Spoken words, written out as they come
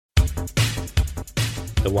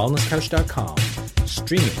TheWellnessCouch.com,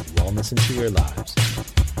 streaming wellness into your lives.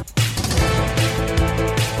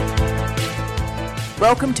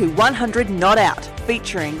 Welcome to 100 Not Out,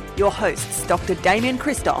 featuring your hosts Dr. Damien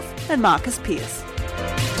Christoph and Marcus Pearce.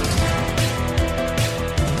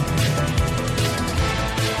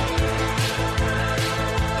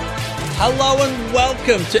 Hello and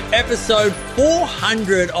welcome to episode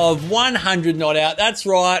 400 of 100 Not Out. That's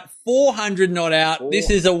right, 400 Not Out.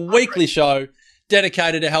 This is a weekly show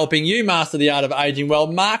dedicated to helping you master the art of aging well.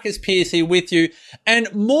 Marcus Pearce here with you.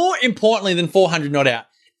 And more importantly than 400 Not Out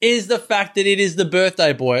is the fact that it is the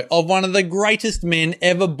birthday boy of one of the greatest men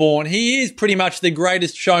ever born. He is pretty much the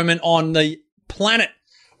greatest showman on the planet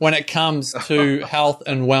when it comes to health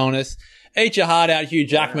and wellness. Eat your heart out, Hugh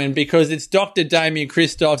Jackman, because it's Dr. Damien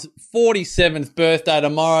Christoph's 47th birthday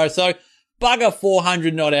tomorrow. So bugger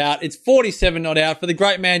 400 Not Out. It's 47 Not Out for the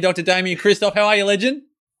great man, Dr. Damien Christoph. How are you, legend?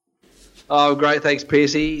 Oh, great. Thanks,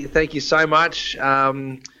 Piercy. Thank you so much.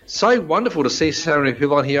 So wonderful to see so many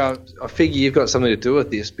people on here. I figure you've got something to do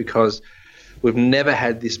with this because we've never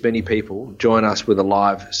had this many people join us with a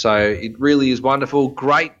live. So it really is wonderful.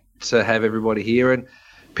 Great to have everybody here. And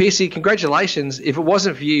Piercy, congratulations. If it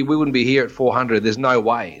wasn't for you, we wouldn't be here at 400. There's no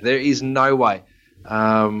way. There is no way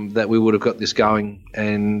that we would have got this going,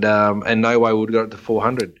 and no way we would have got it to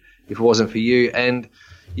 400 if it wasn't for you. And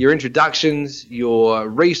your introductions, your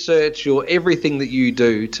research, your everything that you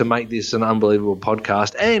do to make this an unbelievable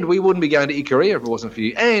podcast. And we wouldn't be going to Ikaria if it wasn't for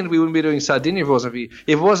you. And we wouldn't be doing Sardinia if it wasn't for you.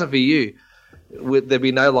 If it wasn't for you, there'd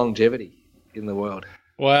be no longevity in the world.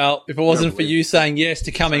 Well, if it wasn't for you saying yes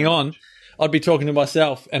to coming on, I'd be talking to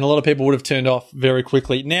myself, and a lot of people would have turned off very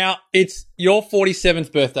quickly. Now, it's your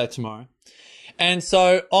 47th birthday tomorrow. And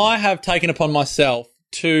so I have taken upon myself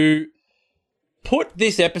to put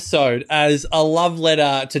this episode as a love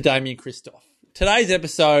letter to Damien Christoph. Today's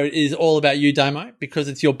episode is all about you, Damo, because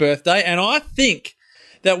it's your birthday. And I think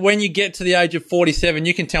that when you get to the age of 47,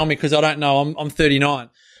 you can tell me because I don't know, I'm 39.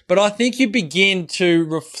 But I think you begin to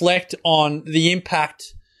reflect on the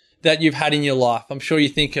impact that you've had in your life. I'm sure you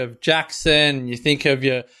think of Jackson, you think of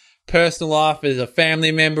your personal life as a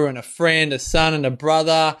family member and a friend, a son and a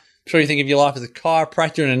brother. I'm sure you think of your life as a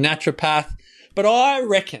chiropractor and a naturopath. But I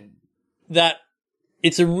reckon that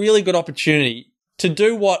it's a really good opportunity to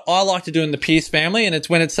do what I like to do in the Pearce family, and it's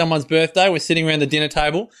when it's someone's birthday, we're sitting around the dinner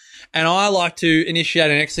table, and I like to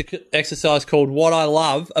initiate an exercise called What I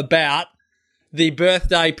Love About the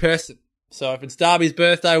Birthday Person. So if it's Darby's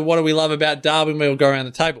birthday, what do we love about Darby? And we'll go around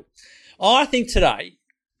the table. I think today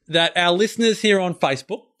that our listeners here on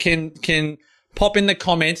Facebook can pop in the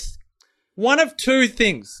comments one of two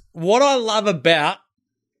things: what I love about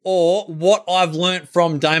or what I've learnt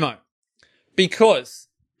from Damo. Because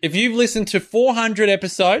if you've listened to 400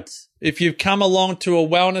 episodes, if you've come along to a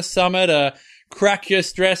wellness summit, a Crack Your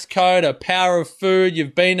Stress Code, a Power of Food,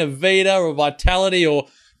 you've been to Vita or Vitality or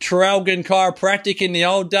Traralgon Chiropractic in the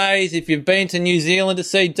old days, if you've been to New Zealand to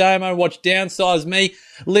see Damo, watch Downsize Me,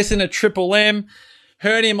 listen to Triple M,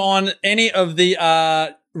 heard him on any of the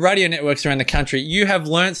radio networks around the country, you have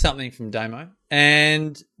learnt something from Damo.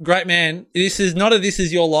 And great man, this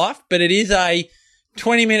is your life, but it is a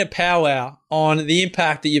 20-minute powwow on the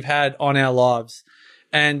impact that you've had on our lives.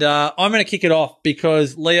 And I'm going to kick it off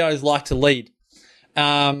because Leos like to lead.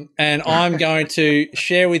 And I'm going to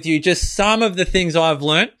share with you just some of the things I've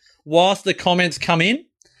learnt whilst the comments come in.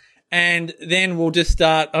 And then we'll just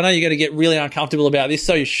start. I know you're going to get really uncomfortable about this,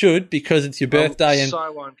 so you should, because it's your birthday. And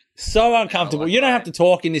so uncomfortable. You don't have to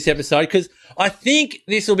talk in this episode because I think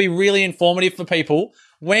this will be really informative for people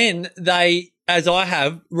when they, as I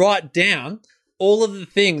have, write down all of the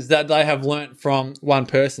things that they have learnt from one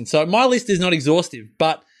person. So my list is not exhaustive,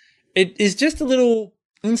 but it is just a little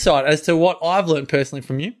insight as to what I've learned personally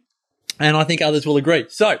from you, and I think others will agree.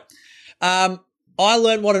 So, I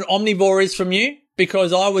learned what an omnivore is from you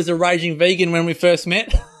because I was a raging vegan when we first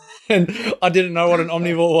met, and I didn't know what an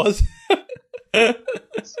omnivore was. I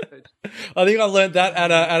think I learned that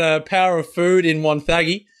at a Power of Food in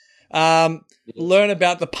Wonthaggi. Learn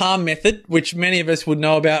about the palm method, which many of us would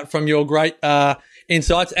know about from your great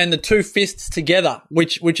insights, and the two fists together,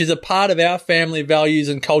 which is a part of our family values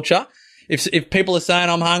and culture. If people are saying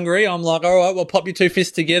I'm hungry, I'm like, all right, well, pop your two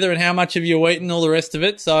fists together and how much have you eaten, all the rest of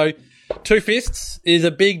it. So two fists is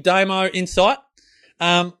a big Damo insight.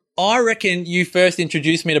 I reckon you first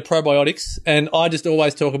introduced me to probiotics, and I just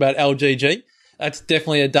always talk about LGG. That's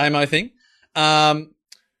definitely a Damo thing.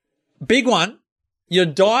 Big one, your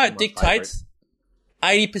diet dictates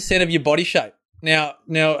 80% of your body shape. Now,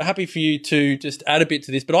 happy for you to just add a bit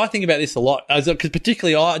to this, but I think about this a lot, because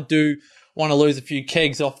particularly I do want to lose a few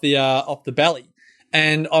kegs off the belly,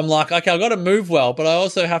 And I'm like, okay, I've got to move well, but I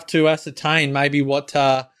also have to ascertain maybe what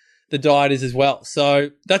the diet is as well.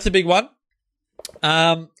 So that's a big one.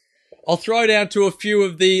 I'll throw down to a few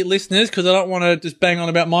of the listeners because I don't want to just bang on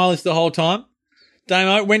about my list the whole time.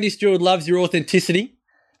 Damo, Wendy Stewart loves your authenticity.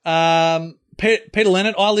 Peter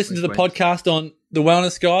Leonard, I listened to the podcast on The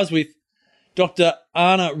Wellness Guys with Dr.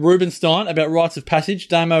 Anna Rubenstein about rites of passage.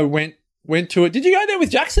 Damo went to it. Did you go there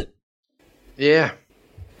with Jackson? Yeah,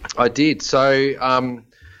 I did. So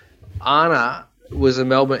Anna was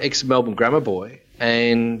a ex-Melbourne Grammar boy,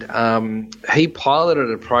 and he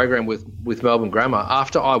piloted a program with Melbourne Grammar.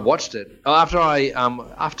 After I watched it, after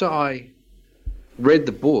I read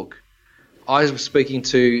the book, I was speaking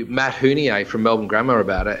to Matt Hounier from Melbourne Grammar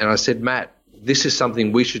about it, and I said, Matt, this is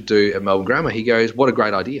something we should do at Melbourne Grammar. He goes, what a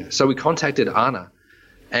great idea. So we contacted Anna,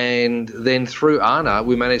 and then through Anna,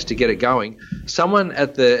 we managed to get it going. Someone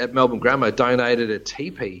at Melbourne Grammar donated a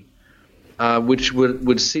teepee, which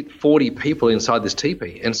would sit 40 people inside this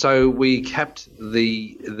teepee. And so we capped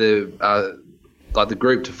the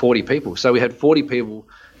group to 40 people. So we had 40 people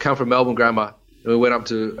come from Melbourne Grammar, and we went up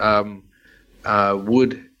to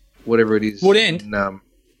whatever it is. Woodend.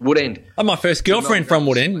 Woodend. I'm my first girlfriend from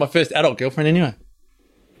Woodend. My first adult girlfriend anyway.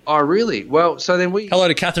 Oh, really? Well, so then we... Hello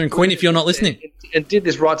to Catherine Quinn if you're not listening. And did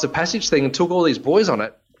this rites of passage thing and took all these boys on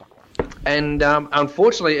it. And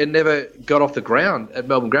unfortunately, it never got off the ground at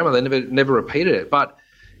Melbourne Grammar. They never repeated it. But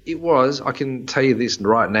it was, I can tell you this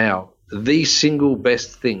right now, the single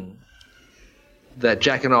best thing that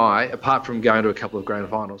Jack and I, apart from going to a couple of grand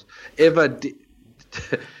finals, ever did...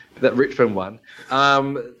 that Richmond one,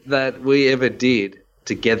 that we ever did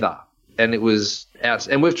together. And it was out,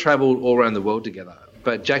 and we've travelled all around the world together.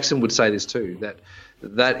 But Jackson would say this too,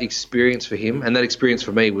 that experience for him and that experience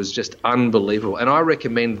for me was just unbelievable. And I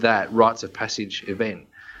recommend that rites of passage event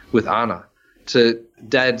with Anna to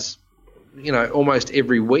dads, almost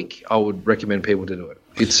every week. I would recommend people to do it.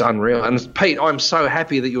 It's unreal. And Pete, I'm so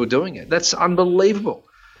happy that you're doing it. That's unbelievable.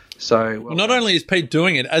 So, well, not only is Pete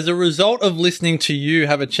doing it, as a result of listening to you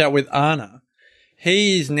have a chat with Anna,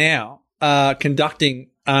 he is now conducting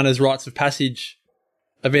Anna's rites of passage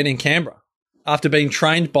event in Canberra after being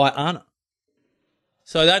trained by Anna.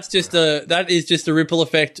 So that is just a ripple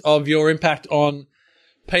effect of your impact on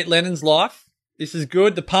Pete Lennon's life. This is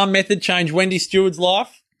good. The Palm Method changed Wendy Stewart's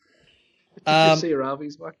life. Did you see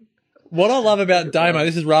Ravi's fucking? What I love about Damo,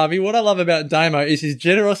 this is Ravi, what I love about Damo is his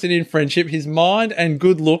generosity and friendship. His mind and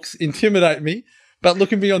good looks intimidate me, but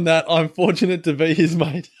looking beyond that, I'm fortunate to be his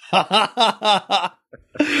mate. I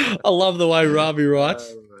love the way Ravi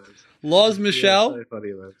writes. Loz Michelle, so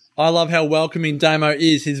funny, I love how welcoming Damo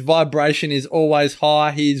is. His vibration is always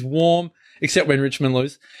high. He's warm, except when Richmond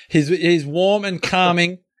lose. He's warm and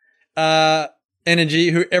calming energy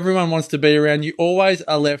who everyone wants to be around. You always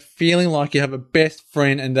are left feeling like you have a best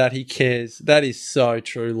friend and that he cares. That is so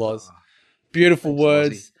true, Loz. Beautiful words.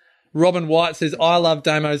 Lozzie. Robin White says, I love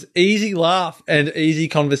Damo's easy laugh and easy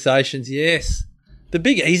conversations. Yes. The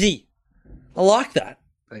big easy. I like that.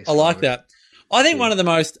 Thanks, I like that. I think one of the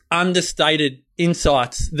most understated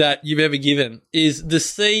insights that you've ever given is the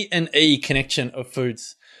C and E connection of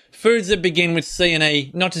foods. Foods that begin with C and E,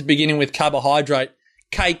 not just beginning with carbohydrate,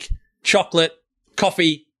 cake, chocolate,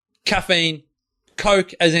 coffee, caffeine,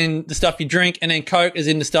 Coke as in the stuff you drink, and then Coke as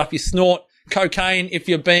in the stuff you snort, cocaine if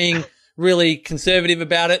you're being really conservative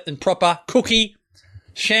about it and proper, cookie,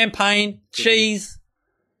 champagne, cheese.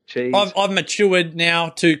 I've matured now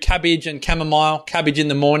to cabbage and chamomile, cabbage in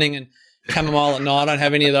the morning and chamomile at night. I don't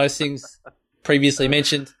have any of those things previously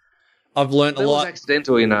mentioned. I've learnt a lot. That was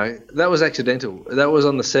accidental, That was accidental. That was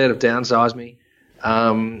on the set of Downsize Me,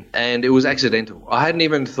 and it was accidental. I hadn't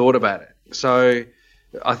even thought about it. So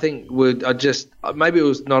I think maybe it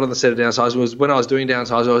was not on the set of Downsize. It was when I was doing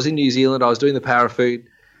Downsize. I was in New Zealand. I was doing the Power of Food,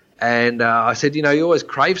 and I said, you always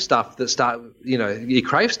crave stuff you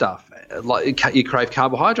crave stuff. Like you crave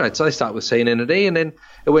carbohydrates. So they start with C and N and E, and then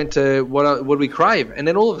it went to what do we crave? And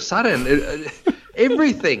then all of a sudden,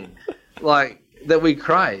 everything like that we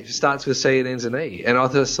crave starts with C and N's and E. And I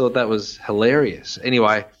just thought that was hilarious.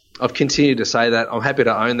 Anyway, I've continued to say that. I'm happy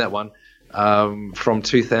to own that one from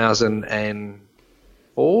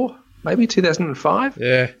 2004, maybe 2005.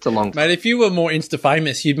 Yeah. It's a long time. Mate, if you were more Insta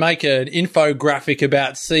famous, you'd make an infographic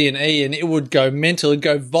about C and E and it would go mental. It'd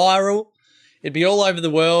go viral. It'd be all over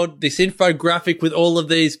the world. This infographic with all of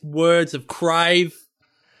these words of crave,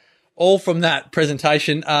 all from that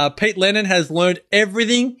presentation. Pete Lennon has learned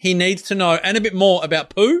everything he needs to know and a bit more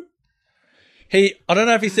about poo. I don't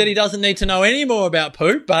know if he said he doesn't need to know any more about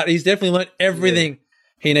poo, but he's definitely learned everything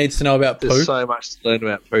he needs to know about poo. There's so much to learn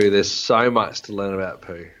about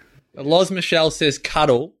poo. Loz Michelle says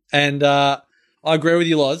cuddle, and I agree with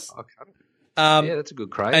you, Loz. Okay. Um, Yeah, that's a good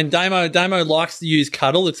crate. And Damo likes to use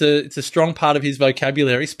cuddle. It's a strong part of his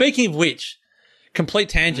vocabulary. Speaking of which, complete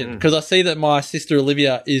tangent, because I see that my sister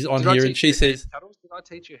Olivia is on here and she says, Did I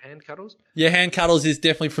teach you hand cuddles? yeah, hand cuddles is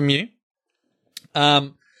definitely from you.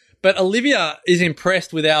 But Olivia is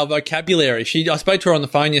impressed with our vocabulary. I spoke to her on the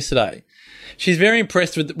phone yesterday. She's very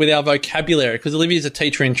impressed with our vocabulary because Olivia's a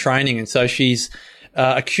teacher in training, and so she's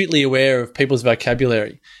acutely aware of people's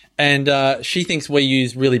vocabulary. And she thinks we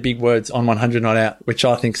use really big words on 100 Not Out, which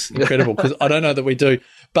I think's incredible because I don't know that we do.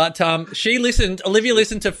 But Olivia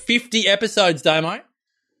listened to 50 episodes, Damo,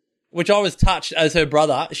 which I was touched as her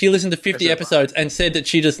brother. She listened to 50 episodes and said that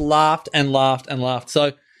she just laughed and laughed and laughed.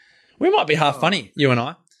 So we might be half funny, you and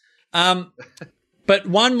I. But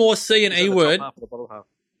one more C and E word.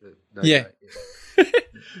 Yeah.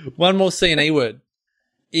 One more C and E word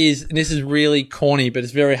is, and this is really corny, but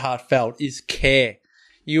it's very heartfelt, is care.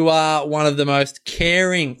 You are one of the most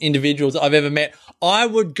caring individuals I've ever met. I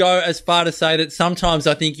would go as far to say that sometimes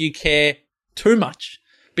I think you care too much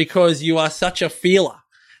because you are such a feeler,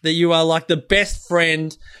 that you are like the best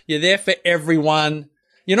friend. You're there for everyone.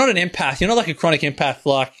 You're not an empath. You're not like a chronic empath.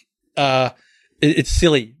 Like, it's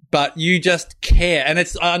silly, but you just care. And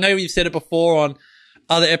I know you've said it before on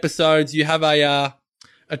other episodes. You have a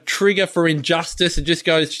trigger for injustice. It just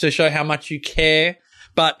goes to show how much you care.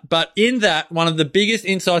 But in that, one of the biggest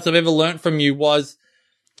insights I've ever learned from you was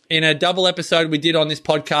in a double episode we did on this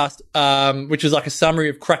podcast, which was like a summary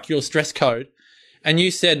of Crack Your Stress Code. And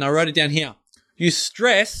you said, and I wrote it down here, you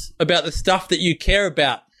stress about the stuff that you care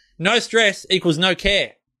about. No stress equals no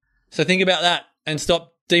care. So think about that and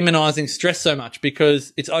stop demonizing stress so much,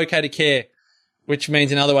 because it's okay to care, which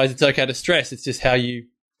means in other ways it's okay to stress. It's just how you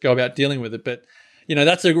go about dealing with it. But, you know,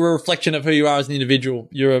 that's a reflection of who you are as an individual.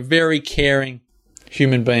 You're a very caring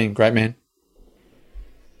human being. Great man.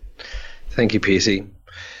 Thank you, Piercy.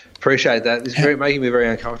 Appreciate that. It's making me very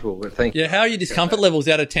uncomfortable, but thank you. Yeah, how are your discomfort levels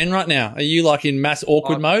out of 10 right now? Are you like in mass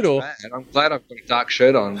awkward mode? Or I'm glad I've got a dark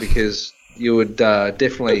shirt on, because you would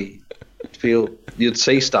definitely you'd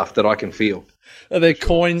see stuff that I can feel. Are there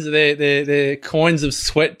coins? There coins of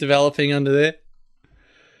sweat developing under there?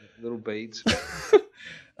 Little beads.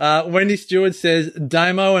 Wendy Stewart says,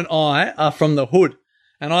 Damo and I are from the hood,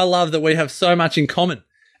 and I love that we have so much in common.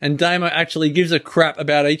 And Damo actually gives a crap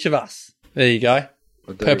about each of us. There you go.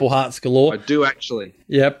 Purple hearts galore. I do actually.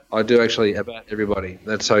 Yep. I do actually, about everybody.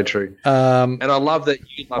 That's so true. And I love that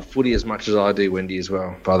you love footy as much as I do, Wendy, as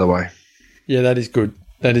well, by the way. Yeah, that is good.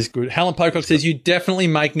 That is good. Helen Pocock says, you definitely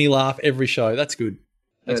make me laugh every show. That's good.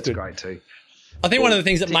 That's good. Great too. I think one of the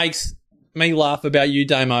things that makes me laugh about you,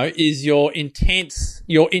 Damo, is your intense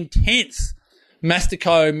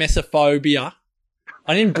mastico mesophobia.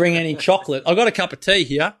 I didn't bring any chocolate. I got a cup of tea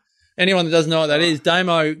here. Anyone that doesn't know what that is,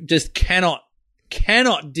 Damo just cannot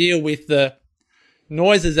deal with the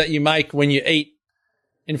noises that you make when you eat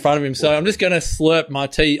in front of him. So I'm just going to slurp my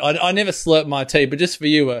tea. I never slurp my tea, but just for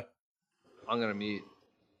you, I'm going to mute.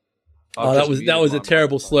 That was a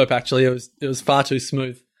terrible slurp. Actually, it was far too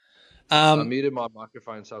smooth. I muted my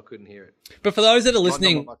microphone so I couldn't hear it. But for those that are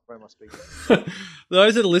listening,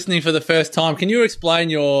 those that are listening for the first time, can you explain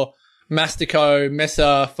your mastico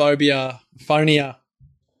mesophobia phonia?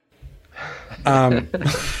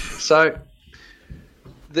 So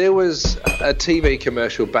there was a TV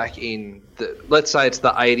commercial back in let's say it's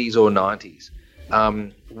the 80s or 90s,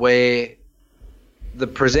 where the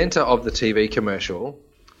presenter of the TV commercial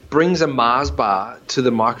brings a Mars bar to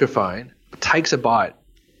the microphone, takes a bite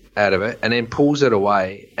out of it, and then pulls it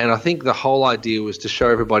away. And I think the whole idea was to show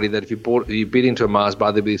everybody that if you bit into a Mars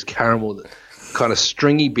bar, there'd be this caramel, kind of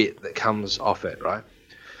stringy bit that comes off it, right?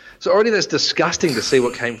 So already that's disgusting to see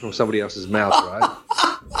what came from somebody else's mouth, right?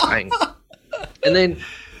 Bang. And then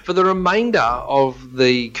for the remainder of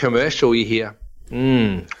the commercial, you hear,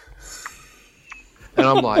 And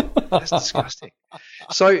I'm like, that's disgusting.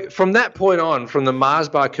 So from that point on, from the Mars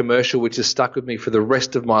bar commercial, which has stuck with me for the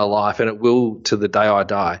rest of my life, and it will to the day I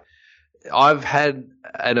die, I've had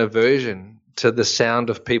an aversion to the sound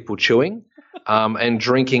of people chewing and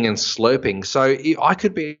drinking and slurping. So I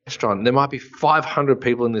could be in a restaurant. There might be 500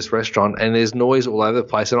 people in this restaurant, and there's noise all over the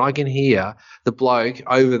place, and I can hear the bloke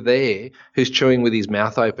over there who's chewing with his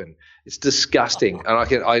mouth open. It's disgusting,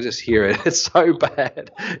 and I just hear it. It's so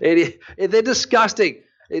bad. They're disgusting.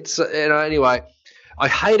 It's anyway. I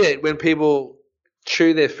hate it when people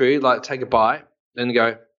chew their food, like take a bite and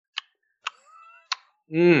go,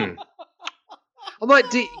 I'm like,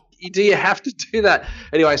 do you have to do that?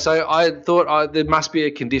 Anyway, so I thought there must be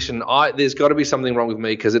a condition. There's got to be something wrong with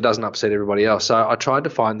me because it doesn't upset everybody else. So I tried to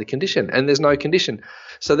find the condition, and there's no condition.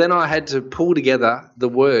 So then I had to pull together the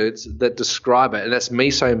words that describe it, and that's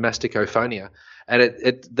mesomastacophonia, and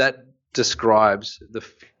that describes the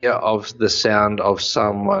fear of the sound of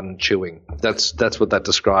someone chewing. That's what that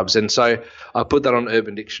describes. And so I put that on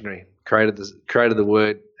Urban Dictionary, created the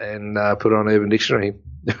word, and put it on Urban Dictionary.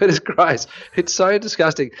 It is gross. It's so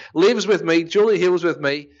disgusting. Liv's with me. Julie Hill's with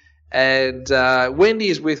me. And Wendy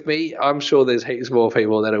is with me. I'm sure there's heaps more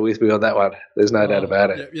people that are with me on that one. There's no doubt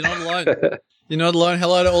about it. You're not alone. You're not alone.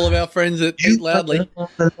 Hello to all of our friends at Eat Loudly.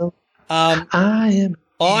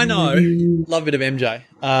 I know. Love a bit of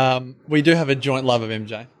MJ. We do have a joint love of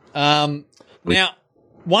MJ. Now,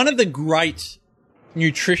 one of the great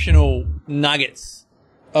nutritional nuggets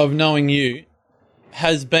of knowing you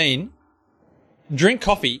has been drink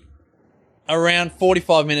coffee around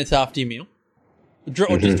 45 minutes after your meal.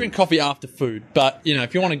 Or just drink coffee after food. But,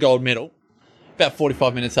 if you want a gold medal, about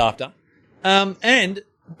 45 minutes after. And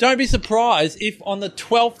don't be surprised if on the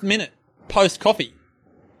 12th minute post-coffee,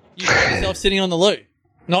 you find yourself sitting on the loo.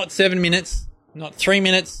 Not 7 minutes, not 3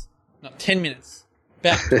 minutes, not 10 minutes,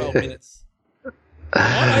 about 12 minutes.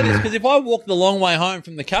 I know this because if I walk the long way home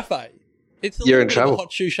from the cafe, it's a little bit of a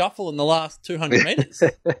hot shoe shuffle in the last 200 metres. So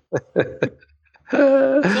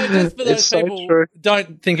just for those people,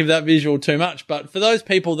 don't think of that visual too much, but for those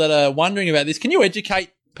people that are wondering about this, can you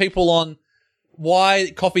educate people on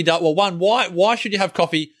why coffee does, well, one, why should you have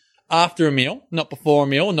coffee after a meal, not before a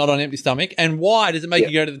meal, not on an empty stomach, and why does it make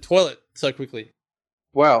you go to the toilet so quickly?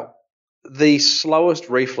 Well, the slowest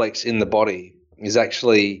reflex in the body is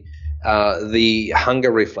actually the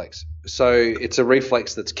hunger reflex. So it's a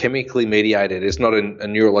reflex that's chemically mediated. It's not a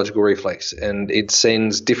neurological reflex, and it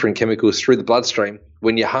sends different chemicals through the bloodstream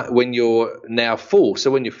when you're now full.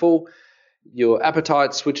 So when you're full, your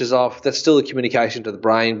appetite switches off. That's still a communication to the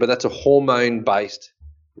brain, but that's a hormone-based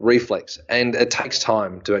reflex, and it takes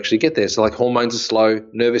time to actually get there. So like hormones are slow,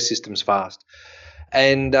 nervous system's fast,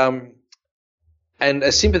 and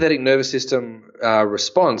a sympathetic nervous system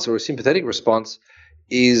response or a sympathetic response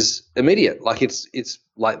is immediate. Like it's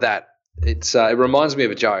like that. It reminds me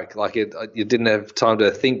of a joke. Like you didn't have time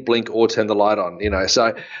to think, blink, or turn the light on.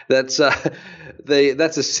 So that's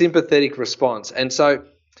a sympathetic response. And so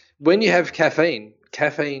when you have caffeine,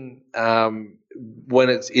 when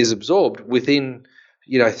it is absorbed within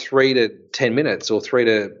 3 to 10 minutes or 3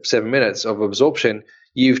 to 7 minutes of absorption,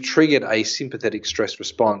 you've triggered a sympathetic stress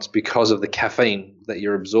response because of the caffeine that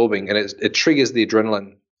you're absorbing, and it triggers the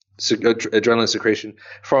adrenaline secretion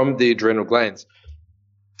from the adrenal glands.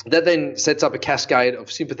 That then sets up a cascade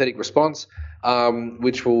of sympathetic response,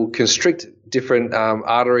 which will constrict different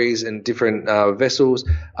arteries and different vessels,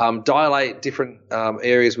 dilate different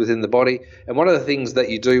areas within the body. And one of the things that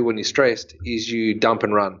you do when you're stressed is you dump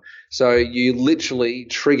and run. So you literally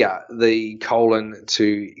trigger the colon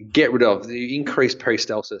to get rid of, you increase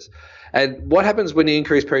peristalsis. And what happens when you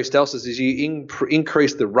increase peristalsis is you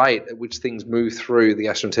increase the rate at which things move through the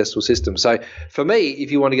gastrointestinal system. So for me,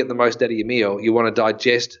 if you want to get the most out of your meal, you want to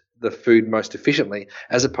digest the food most efficiently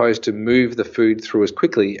as opposed to move the food through as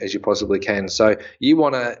quickly as you possibly can. So you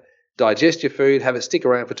want to digest your food, have it stick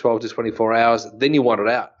around for 12 to 24 hours, then you want it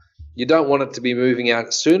out. You don't want it to be moving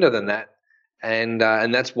out sooner than that. And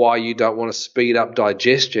that's why you don't want to speed up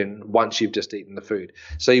digestion once you've just eaten the food.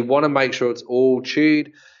 So you want to make sure it's all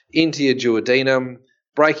chewed into your duodenum,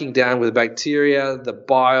 breaking down with the bacteria, the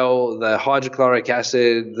bile, the hydrochloric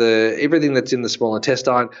acid, everything that's in the small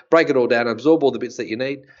intestine, break it all down, absorb all the bits that you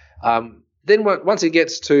need. Then once it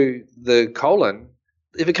gets to the colon,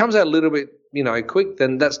 if it comes out a little bit, quick,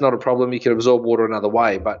 then that's not a problem. You can absorb water another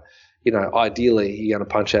way. But, ideally you're going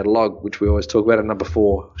to punch out a log, which we always talk about at number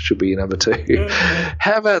 4, should be number 2.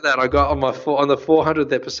 How about that? I got on the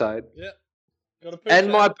 400th episode. Yeah.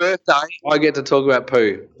 And my birthday, I get to talk about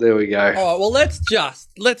poo. There we go. All right, well, let's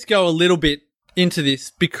go a little bit into this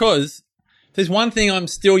because there's one thing I'm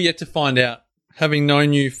still yet to find out, having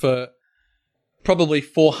known you for probably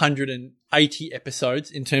 480 episodes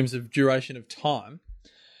in terms of duration of time.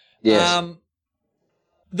 Yes.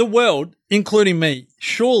 The world, including me,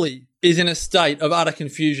 surely is in a state of utter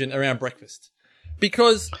confusion around breakfast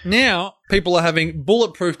because now people are having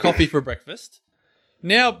bulletproof coffee for breakfast.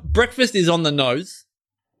 Now, breakfast is on the nose.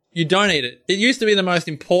 You don't eat it. It used to be the most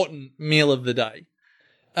important meal of the day.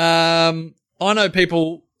 I know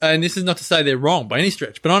people, and this is not to say they're wrong by any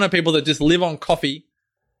stretch, but I know people that just live on coffee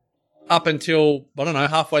up until,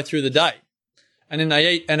 halfway through the day. And then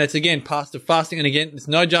they eat, and it's again past the fasting, and again, there's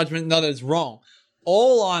no judgment, no, that's wrong.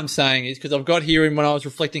 All I'm saying is, because I've got here and when I was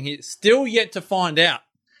reflecting here, still yet to find out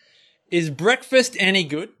is breakfast any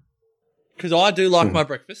good? Because I do like my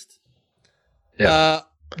breakfast. Yeah.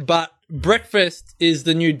 But breakfast is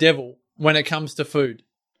the new devil when it comes to food.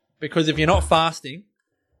 Because if you're not fasting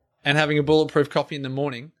and having a bulletproof coffee in the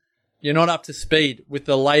morning, you're not up to speed with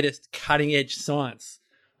the latest cutting-edge science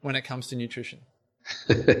when it comes to nutrition.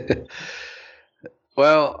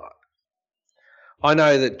 Well, I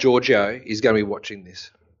know that Giorgio is going to be watching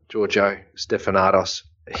this. Giorgio Stephanatos.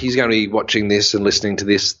 He's going to be watching this and listening to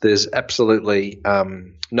this. There's absolutely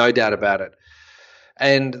no doubt about it.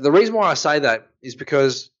 And the reason why I say that is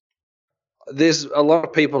because there's a lot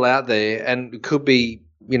of people out there, and it could be,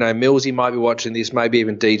 Millsy might be watching this, maybe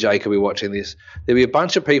even DJ could be watching this. There'll be a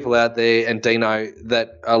bunch of people out there, and Dino,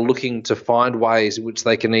 that are looking to find ways in which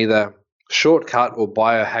they can either shortcut or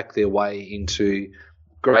biohack their way into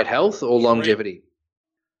great health or longevity.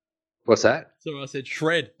 What's that? So I said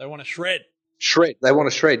shred. They want to shred. Shred. They want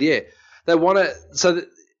to shred, yeah. They want to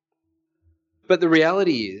but the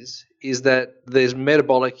reality is that there's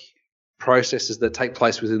metabolic processes that take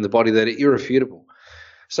place within the body that are irrefutable.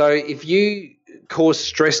 So if you cause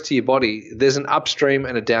stress to your body, there's an upstream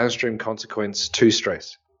and a downstream consequence to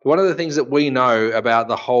stress. One of the things that we know about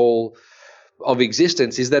the whole of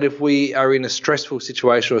existence is that if we are in a stressful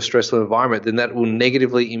situation or a stressful environment, then that will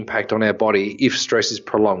negatively impact on our body if stress is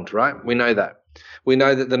prolonged, right? We know that. We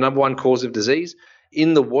know that the number one cause of disease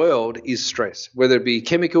in the world is stress, whether it be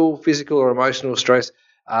chemical, physical, or emotional stress.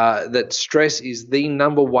 That stress is the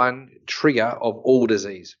number one trigger of all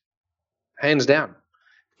disease, hands down.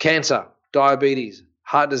 Cancer, diabetes,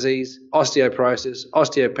 heart disease, osteoporosis,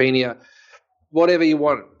 osteopenia, whatever you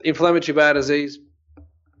want, inflammatory bowel disease,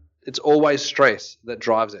 it's always stress that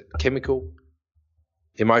drives it, chemical,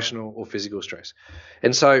 emotional, or physical stress.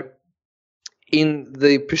 And so in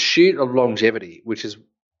the pursuit of longevity, which is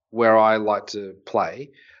where I like to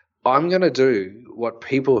play, I'm going to do what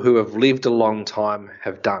people who have lived a long time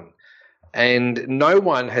have done. And no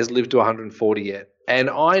one has lived to 140 yet. And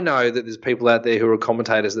I know that there's people out there who are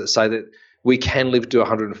commentators that say that we can live to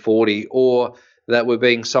 140, or that we're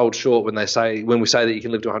being sold short when we say that you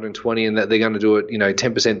can live to 120 and that they're going to do it,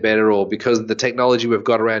 10% better, or because the technology we've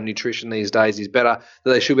got around nutrition these days is better,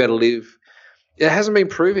 that they should be able to live. It hasn't been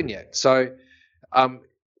proven yet. So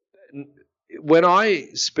when I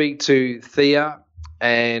speak to Thea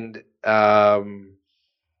and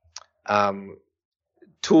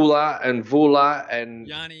Tula and Vula and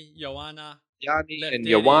Yanni, Joanna, and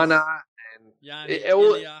Joanna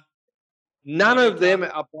and none of them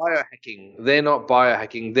are biohacking. They're not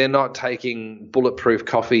biohacking. They're not taking bulletproof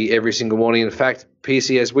coffee every single morning. In fact,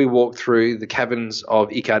 Piercy, as we walked through the caverns of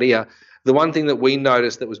Ikaria, the one thing that we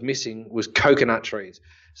noticed that was missing was coconut trees.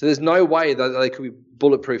 So there's no way that they could be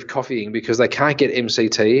bulletproof coffeeing because they can't get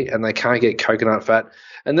MCT and they can't get coconut fat.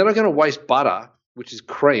 And they're not going to waste butter, which is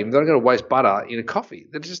cream. They're not going to waste butter in a coffee.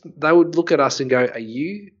 They would look at us and go, are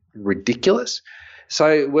you ridiculous?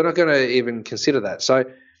 So we're not going to even consider that. So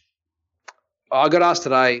I got asked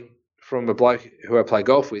today from a bloke who I play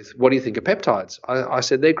golf with, what do you think of peptides? I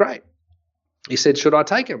said, they're great. He said, should I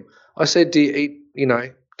take them? I said, do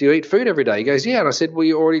you eat food every day? He goes, yeah. And I said, well,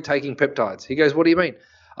 you're already taking peptides. He goes, what do you mean?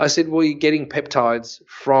 I said, well, you're getting peptides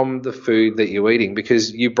from the food that you're eating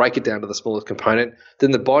because you break it down to the smallest component.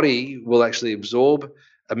 Then the body will actually absorb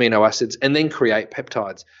amino acids and then create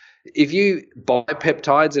peptides. If you buy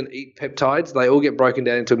peptides and eat peptides, they all get broken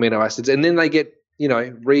down into amino acids and then they get,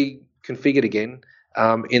 reconfigured again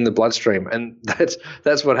in the bloodstream. And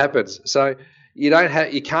that's what happens. So you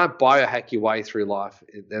can't biohack your way through life.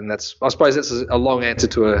 And I suppose that's a long answer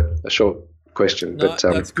to a short question. No, but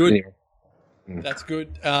that's good. Anyway. That's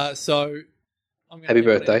good. So I'm going to Happy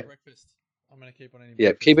birthday. Breakfast. I'm going to keep on eating Yeah,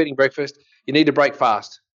 breakfast. keep eating breakfast. You need to break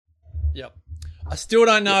fast. Yep. I still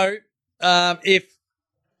don't know if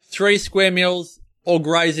 3 square meals or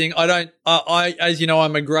grazing. I as you know,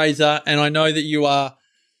 I'm a grazer, and I know that you are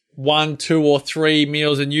 1, 2, or 3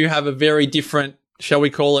 meals, and you have a very different, shall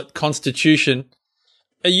we call it, constitution.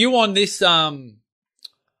 Are you on this?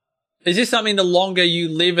 Is this something the longer you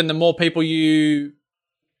live and the more people you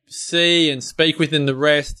see and speak with in the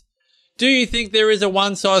rest, do you think there is a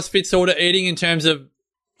one-size-fits-all to eating in terms of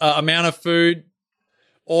amount of food?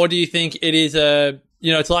 Or do you think it is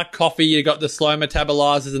it's like coffee, you got the slow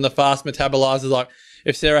metabolizers and the fast metabolizers. Like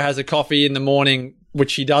if Sarah has a coffee in the morning,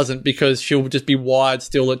 which she doesn't because she'll just be wired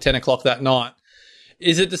still at 10 o'clock that night.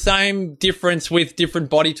 Is it the same difference with different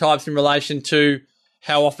body types in relation to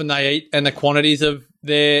how often they eat and the quantities of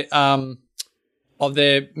their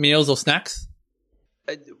meals or snacks?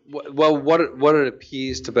 Well, what it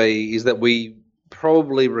appears to be is that we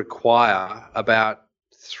probably require about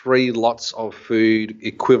 3 lots of food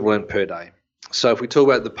equivalent per day. So if we talk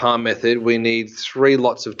about the palm method, we need 3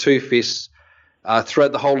 lots of 2 fists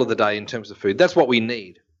throughout the whole of the day in terms of food. That's what we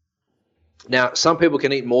need. Now, some people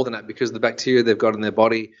can eat more than that because the bacteria they've got in their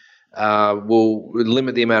body will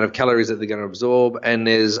limit the amount of calories that they're going to absorb, and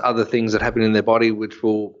there's other things that happen in their body which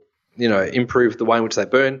will, improve the way in which they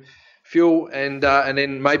burn fuel, and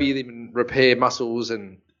then maybe even repair muscles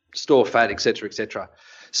and store fat, etc., etc.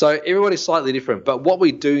 So everybody's slightly different, but what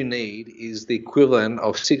we do need is the equivalent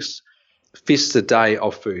of 6 fists a day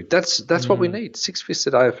of food. That's what we need, 6 fists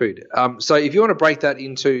a day of food. So if you want to break that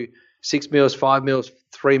into 6 meals, 5 meals,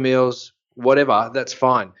 3 meals, whatever, that's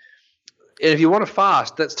fine. And if you want to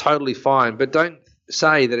fast, that's totally fine, but don't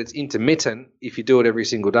say that it's intermittent if you do it every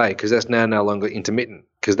single day, because that's now no longer intermittent,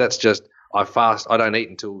 because that's just I fast, I don't eat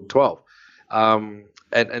until 12.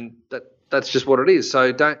 And that's just what it is.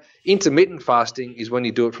 So intermittent fasting is when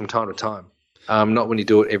you do it from time to time, not when you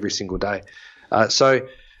do it every single day. So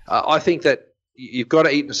I think that you've got to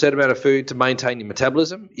eat a certain amount of food to maintain your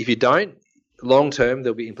metabolism. If you don't, long term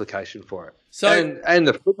there'll be implication for it. So and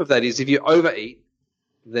the flip of that is if you overeat,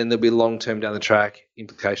 then there'll be long term down the track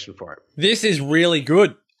implication for it. This is really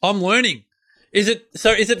good. I'm learning. Is it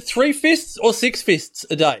 3 fists or 6 fists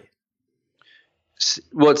a day?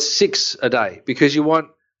 Well, it's 6 a day because you want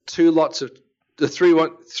 3 lots of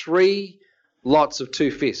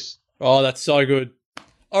 2 fists. Oh, that's so good.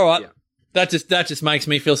 All right. Yeah. That just makes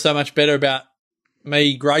me feel so much better about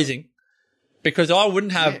me grazing, because I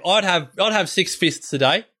wouldn't have I'd have 6 fists a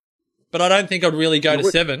day, but I don't think I'd really go to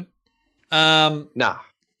 7. Nah.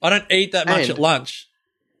 I don't eat that much at lunch.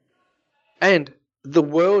 And the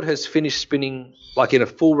world has finished spinning like in a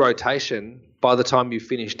full rotation by the time you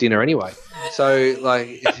finish dinner anyway. So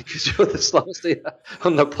because you're the slowest eater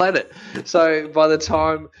on the planet. So by the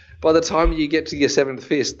time you get to your 7th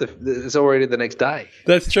fist, it's already the next day.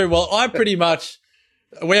 That's true. Well, I pretty much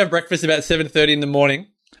we have breakfast about 7:30 in the morning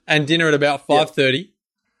and dinner at about 5:30.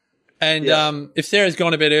 And if Sarah's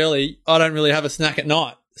gone to bed early, I don't really have a snack at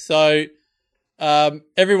night. So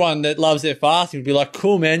everyone that loves their fasting would be like,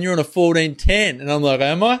 cool, man, you're on a 14-10. And I'm like,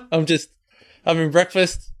 am I? I'm just having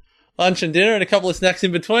breakfast, lunch and dinner and a couple of snacks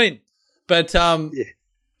in between. But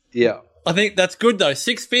yeah. I think that's good though.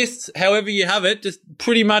 6 fists, however you have it, just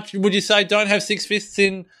pretty much, would you say don't have 6 fists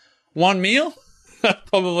in one meal?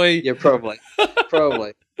 Probably. Yeah, probably.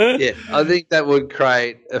 Yeah, I think that would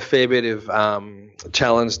create a fair bit of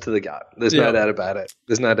challenge to the gut. There's no doubt about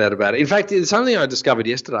it. In fact, it's something I discovered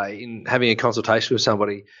yesterday in having a consultation with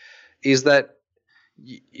somebody is that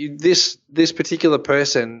this particular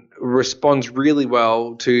person responds really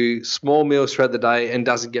well to small meals throughout the day and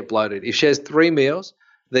doesn't get bloated. If she has 3 meals,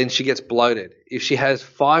 then she gets bloated. If she has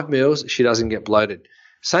 5 meals, she doesn't get bloated.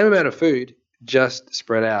 Same amount of food, just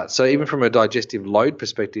spread out. So even from a digestive load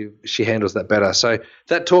perspective, she handles that better. So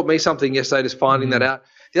that taught me something yesterday, just finding that out.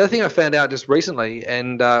 The other thing I found out just recently,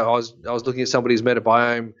 and I was looking at somebody's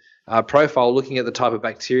metabiome profile, looking at the type of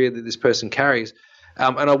bacteria that this person carries,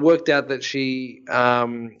 and I worked out that she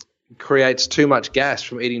creates too much gas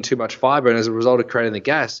from eating too much fiber, and as a result of creating the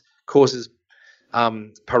gas, causes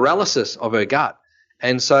paralysis of her gut.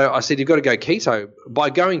 And so I said, you've got to go keto. By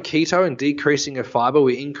going keto and decreasing her fiber,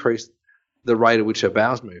 we increase the rate at which her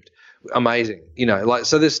bowels moved. Amazing.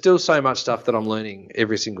 So there's still so much stuff that I'm learning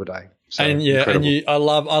every single day. So incredible. I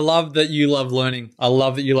love that you love learning. I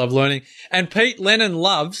love that you love learning. And Pete Lennon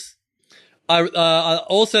loves,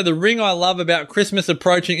 also the ring I love about Christmas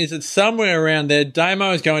approaching is that somewhere around there,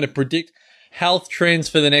 Damo is going to predict health trends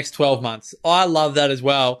for the next 12 months. I love that as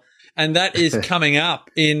well. And that is coming up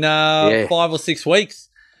in 5 or 6 weeks.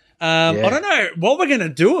 I don't know what we're going to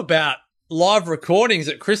do about live recordings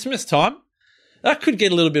at Christmas time. That could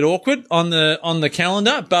get a little bit awkward on the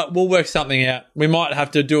calendar, but we'll work something out. We might have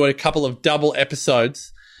to do a couple of double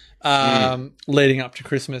episodes leading up to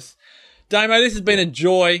Christmas. Damo, this has been a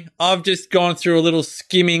joy. I've just gone through a little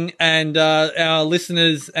skimming, and our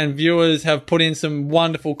listeners and viewers have put in some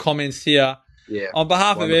wonderful comments here. Yeah, on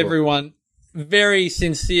behalf of everyone, very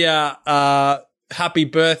sincere happy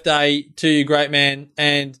birthday to you, great man,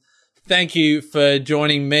 and thank you for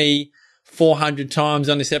joining me 400 times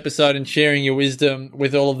on this episode and sharing your wisdom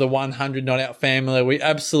with all of the 100 Not Out family. We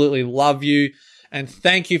absolutely love you, and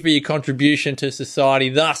thank you for your contribution to society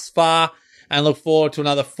thus far, and look forward to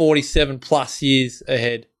another 47 plus years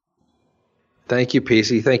ahead. Thank you,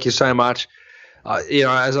 Piercy. Thank you so much.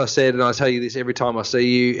 As I said, and I tell you this every time I see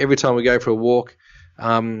you, every time we go for a walk,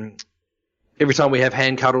 every time we have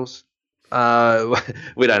hand cuddles. We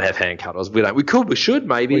don't have hand cuddles. We don't. We should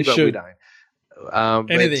maybe, we don't.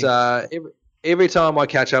 Every time I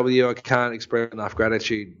catch up with you, I can't express enough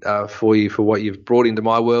gratitude for you, for what you've brought into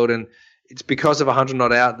my world. And it's because of 100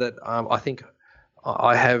 Not Out that I think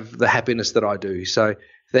I have the happiness that I do. So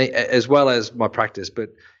as well as my practice, but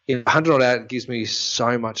 100 Not Out gives me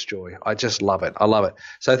so much joy. I just love it. I love it.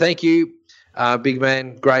 So thank you, big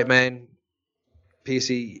man, great man.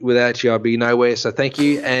 Piercy, without you, I'd be nowhere. So thank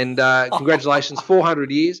you. And congratulations,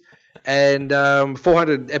 400 years and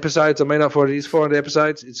 400 episodes. I mean, not 400 years, 400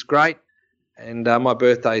 episodes. It's great. And my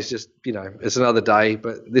birthday is just, it's another day.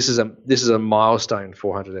 But this is a milestone,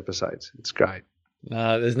 400 episodes. It's great.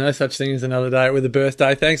 There's no such thing as another day with a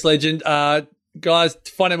birthday. Thanks, legend. Guys,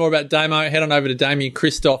 to find out more about Damo, head on over to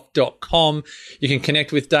DamienChristoff.com. You can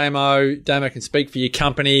connect with Damo. Damo can speak for your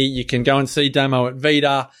company. You can go and see Damo at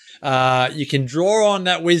Vita. You can draw on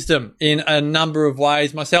that wisdom in a number of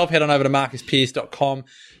ways. Myself, head on over to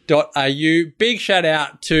marcuspearce.com.au. Big shout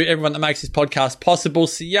out to everyone that makes this podcast possible.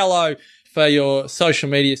 Cielo for your social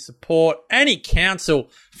media support. Annie Council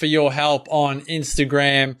for your help on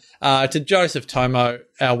Instagram. To Joseph Tomo,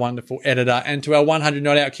 our wonderful editor, and to our 100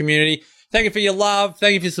 Not Out community. Thank you for your love.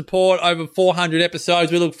 Thank you for your support. Over 400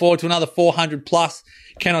 episodes. We look forward to another 400 plus.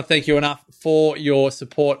 Cannot thank you enough for your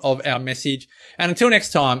support of our message. And until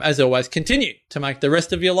next time, as always, continue to make the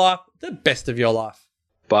rest of your life the best of your life.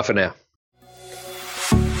 Bye for now.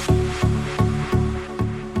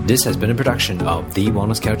 This has been a production of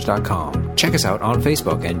TheWellnessCouch.com. Check us out on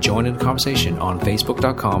Facebook and join in the conversation on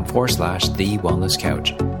Facebook.com/The Wellness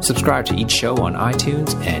Couch. Subscribe to each show on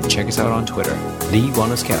iTunes and check us out on Twitter. The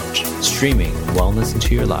Wellness Couch, streaming wellness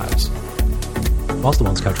into your lives. Whilst the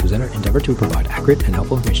Wellness Couch presenter endeavor to provide accurate and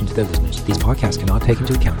helpful information to their listeners, these podcasts cannot take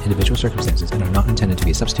into account individual circumstances and are not intended to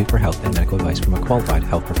be a substitute for health and medical advice from a qualified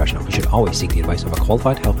health professional. You should always seek the advice of a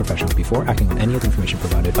qualified health professional before acting on any of the information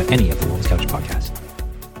provided by any of the Wellness Couch podcasts.